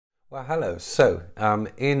Well, hello. So,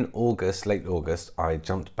 in August, late August, I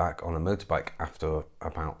jumped back on a motorbike after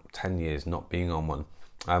about 10 years not being on one.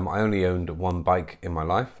 I only owned one bike in my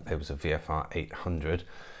life. It was a VFR 800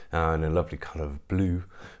 in a lovely colour of blue,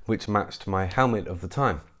 which matched my helmet of the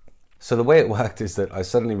time. So the way it worked is that I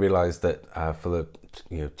suddenly realised that for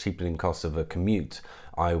the cheapening cost of a commute,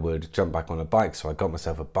 I would jump back on a bike. So I got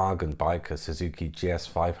myself a bargain bike, a Suzuki GS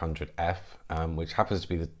 500F, which happens to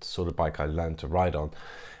be the sort of bike I learned to ride on.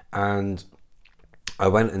 And I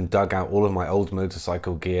went and dug out all of my old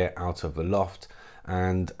motorcycle gear out of the loft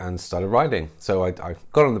and started riding. So I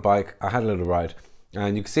got on the bike, I had a little ride,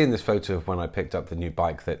 and you can see in this photo of when I picked up the new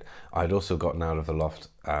bike that I'd also gotten out of the loft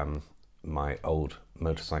my old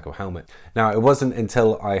motorcycle helmet. Now, it wasn't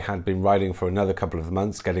until I had been riding for another couple of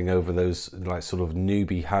months, getting over those like sort of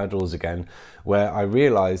newbie hurdles again, where I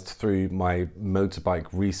realized through my motorbike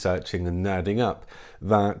researching and nerding up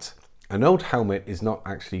that an old helmet is not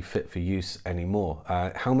actually fit for use anymore.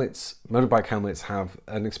 Motorbike helmets have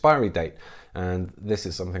an expiry date, and this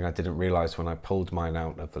is something I didn't realize when I pulled mine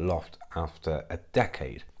out of the loft after a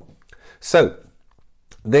decade. So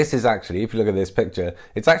this is actually, if you look at this picture,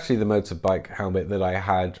 it's actually the motorbike helmet that I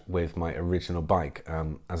had with my original bike,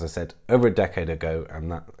 as I said, over a decade ago,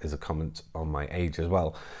 and that is a comment on my age as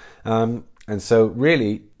well. And so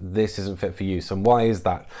really, this isn't fit for use. And why is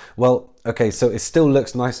that? Well, okay, so it still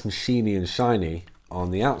looks nice and sheeny and shiny on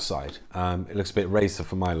the outside. It looks a bit racer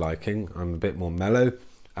for my liking. I'm a bit more mellow.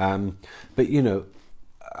 But you know,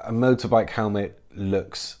 a motorbike helmet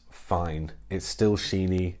looks fine. It's still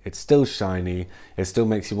sheeny, it's still shiny, it still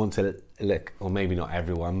makes you want to lick, or maybe not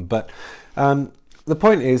everyone, but the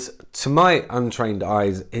point is, to my untrained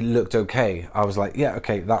eyes, it looked okay. I was like, yeah,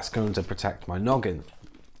 okay, that's going to protect my noggin.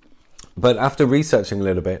 But after researching a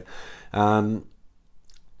little bit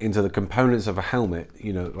into the components of a helmet,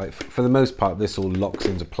 you know, like for the most part, this all locks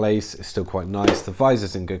into place. It's still quite nice. The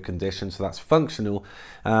visor's in good condition, so that's functional.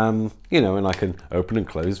 You know, and I can open and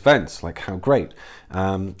close vents. Like, how great!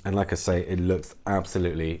 And like I say, it looks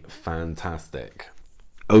absolutely fantastic.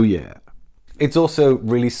 Oh yeah. It's also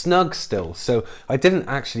really snug still, so I didn't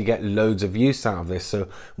actually get loads of use out of this. So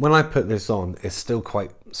when I put this on, it's still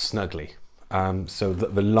quite snugly. So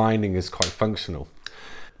the lining is quite functional.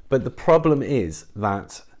 But the problem is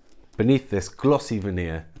that beneath this glossy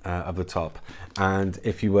veneer of the top, and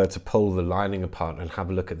if you were to pull the lining apart and have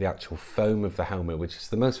a look at the actual foam of the helmet, which is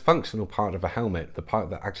the most functional part of a helmet, the part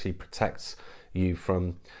that actually protects you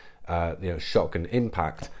from shock and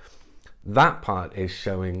impact, that part is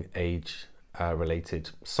showing age related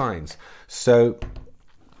signs. So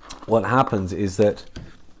what happens is that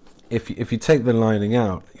if you take the lining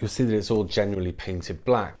out, you'll see that it's all generally painted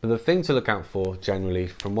black. But the thing to look out for generally,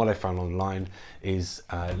 from what I found online, is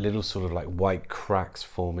little sort of like white cracks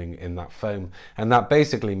forming in that foam. And that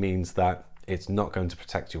basically means that it's not going to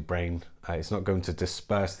protect your brain. It's not going to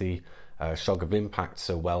disperse the shock of impact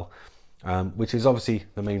so well, which is obviously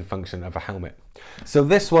the main function of a helmet. So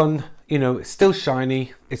this one, you know, it's still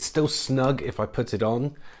shiny. It's still snug if I put it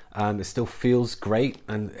on. It still feels great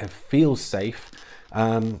and it feels safe.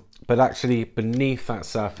 But actually beneath that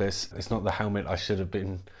surface, it's not the helmet I should have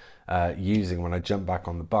been using when I jumped back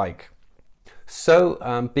on the bike.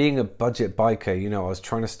 So being a budget biker, you know, I was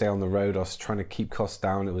trying to stay on the road. I was trying to keep costs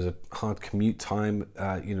down. It was a hard commute time,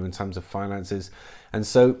 you know, in terms of finances. And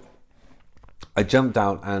so I jumped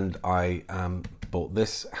out and I bought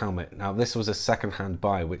this helmet. Now this was a second-hand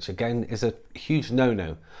buy, which again is a huge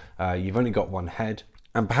no-no. You've only got one head.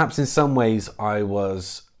 And perhaps in some ways I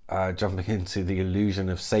was jumping into the illusion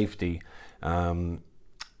of safety when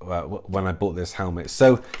I bought this helmet.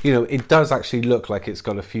 So, you know, it does actually look like it's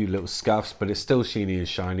got a few little scuffs, but it's still sheeny and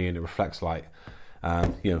shiny and it reflects light,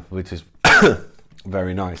 you know, which is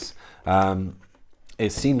very nice.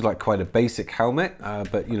 It seems like quite a basic helmet,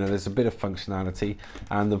 but, you know, there's a bit of functionality,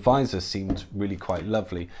 and the visor seemed really quite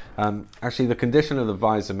lovely. Actually, the condition of the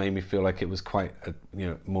visor made me feel like it was quite, you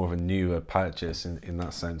know, more of a newer purchase in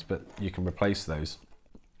that sense, but you can replace those.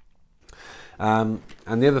 And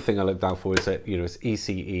the other thing I looked out for is that, you know, it's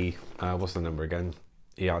ECE, what's the number again?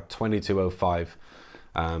 Yeah, 2205,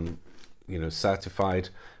 you know, certified.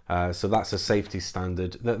 So that's a safety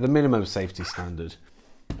standard, the minimum safety standard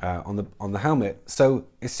on the helmet. So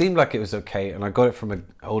it seemed like it was okay, and I got it from an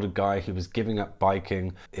older guy. He was giving up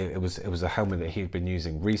biking. It was a helmet that he'd been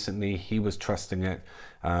using recently. He was trusting it,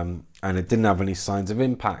 and it didn't have any signs of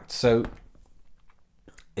impact. So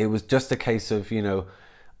it was just a case of, you know,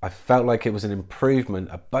 I felt like it was an improvement,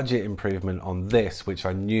 a budget improvement on this, which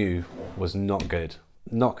I knew was not good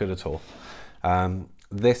at all.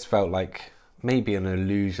 This felt like maybe an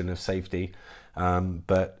illusion of safety,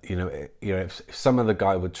 But if some other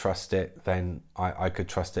guy would trust it, then I could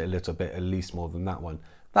trust it a little bit, at least more than that one.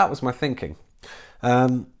 That was my thinking.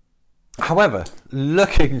 However,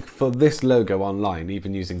 looking for this logo online,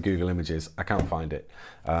 even using Google Images, I can't find it.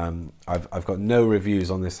 I've got no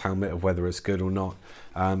reviews on this helmet of whether it's good or not.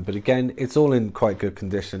 But again, it's all in quite good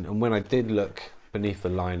condition. And when I did look beneath the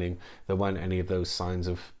lining, there weren't any of those signs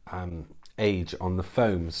of age on the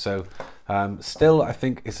foam. So still, I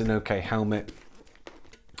think it's an okay helmet.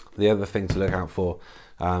 The other thing to look out for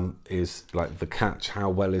is like the catch. How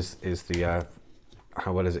well is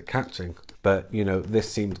it catching? But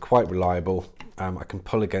this seemed quite reliable. I can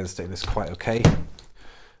pull against it and it's quite okay.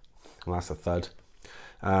 Well, that's a thud.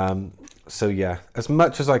 So yeah, as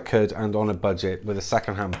much as I could and on a budget with a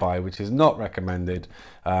second-hand buy, which is not recommended,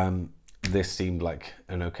 this seemed like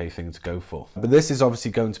an okay thing to go for. But this is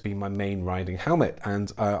obviously going to be my main riding helmet,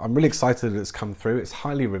 and I'm really excited that it's come through. It's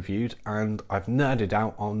highly reviewed and I've nerded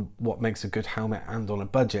out on what makes a good helmet and on a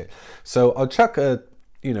budget. So I'll chuck a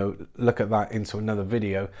look at that into another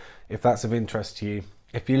video if that's of interest to you.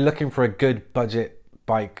 If you're looking for a good budget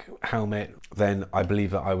bike helmet, then I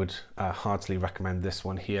believe that I would heartily recommend this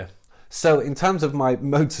one here. So in terms of my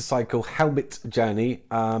motorcycle helmet journey,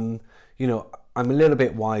 I'm a little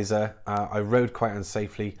bit wiser. I rode quite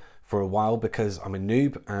unsafely for a while because I'm a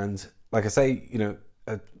noob, and like I say,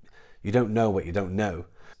 you don't know what you don't know.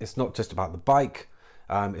 It's not just about the bike.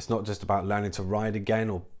 It's not just about learning to ride again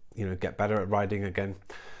or get better at riding again.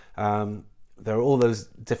 There are all those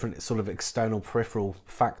different sort of external peripheral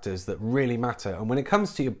factors that really matter. And when it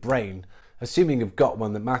comes to your brain, assuming you've got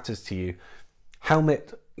one that matters to you,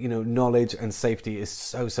 helmet, knowledge and safety is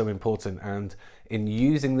so important. And in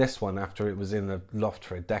using this one after it was in the loft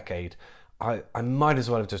for a decade, I might as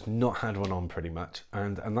well have just not had one on pretty much.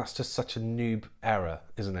 And that's just such a noob error,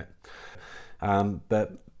 isn't it?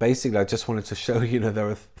 But basically, I just wanted to show there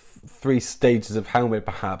are three stages of helmet,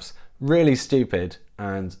 perhaps really stupid,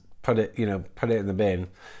 and put it in the bin.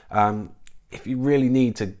 If you really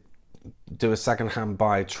need to do a second-hand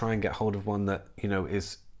buy, try and get hold of one that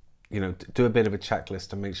is do a bit of a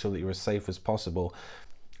checklist and make sure that you're as safe as possible,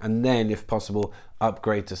 and then if possible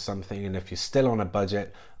upgrade to something. And if you're still on a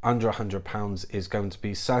budget, under £100 is going to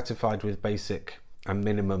be certified with basic and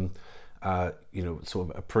minimum sort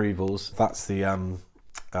of approvals. That's the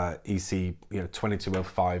EC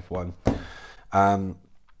 2205 one.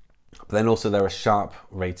 But then also there are sharp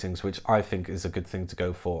ratings, which I think is a good thing to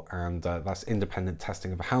go for, and that's independent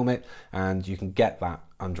testing of a helmet, and you can get that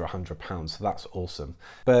under £100, so that's awesome.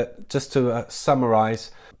 But just to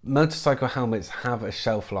summarize, motorcycle helmets have a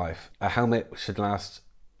shelf life. A helmet should last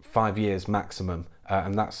 5 years maximum,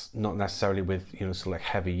 and that's not necessarily with sort of like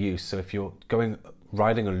heavy use. So if you're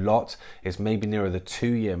riding a lot, it's maybe nearer the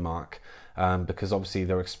 2-year mark, because obviously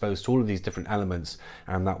they're exposed to all of these different elements,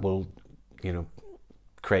 and that will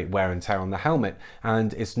create wear and tear on the helmet.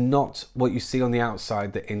 And it's not what you see on the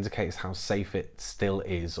outside that indicates how safe it still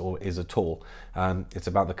is or is at all. It's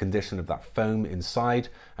about the condition of that foam inside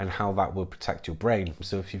and how that will protect your brain.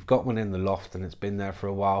 So if you've got one in the loft and it's been there for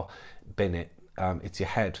a while, bin it. It's your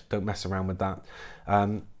head, don't mess around with that.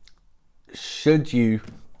 Should you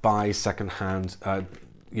buy secondhand,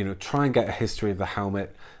 try and get a history of the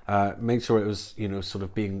helmet. Make sure it was sort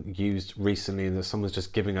of being used recently and that someone's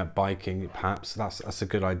just giving up biking, perhaps. That's a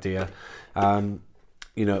good idea.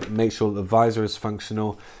 Make sure that the visor is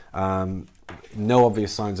functional, no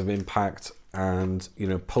obvious signs of impact, and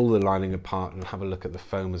pull the lining apart and have a look at the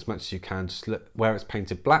foam as much as you can. Just look where it's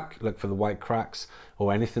painted black, look for the white cracks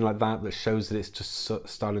or anything like that that shows that it's just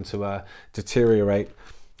starting to deteriorate,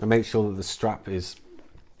 and make sure that the strap is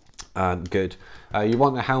good. You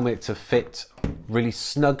want the helmet to fit really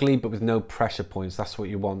snugly but with no pressure points. That's what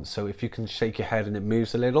you want. So if you can shake your head and it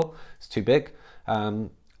moves a little, it's too big.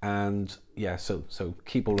 And yeah, so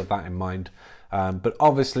keep all of that in mind. But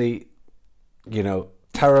obviously,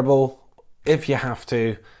 terrible. If you have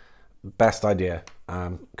to, best idea,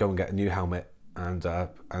 go and get a new helmet and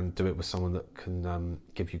do it with someone that can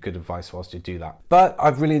give you good advice whilst you do that. But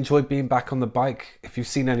I've really enjoyed being back on the bike. If you've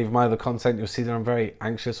seen any of my other content, you'll see that I'm very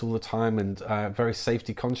anxious all the time and very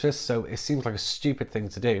safety conscious. So it seems like a stupid thing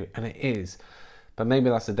to do, and it is. But maybe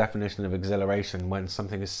that's the definition of exhilaration, when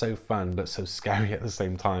something is so fun but so scary at the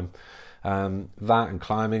same time. That and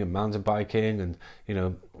climbing and mountain biking and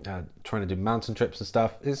trying to do mountain trips and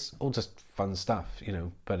stuff is all just fun stuff,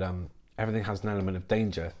 but everything has an element of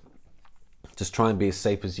danger. Just try and be as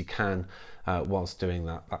safe as you can whilst doing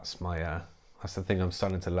that. That's the thing I'm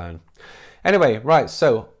starting to learn. Anyway, right,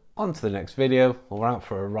 so on to the next video. We're out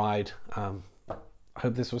for a ride. I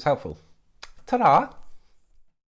hope this was helpful. Ta-da!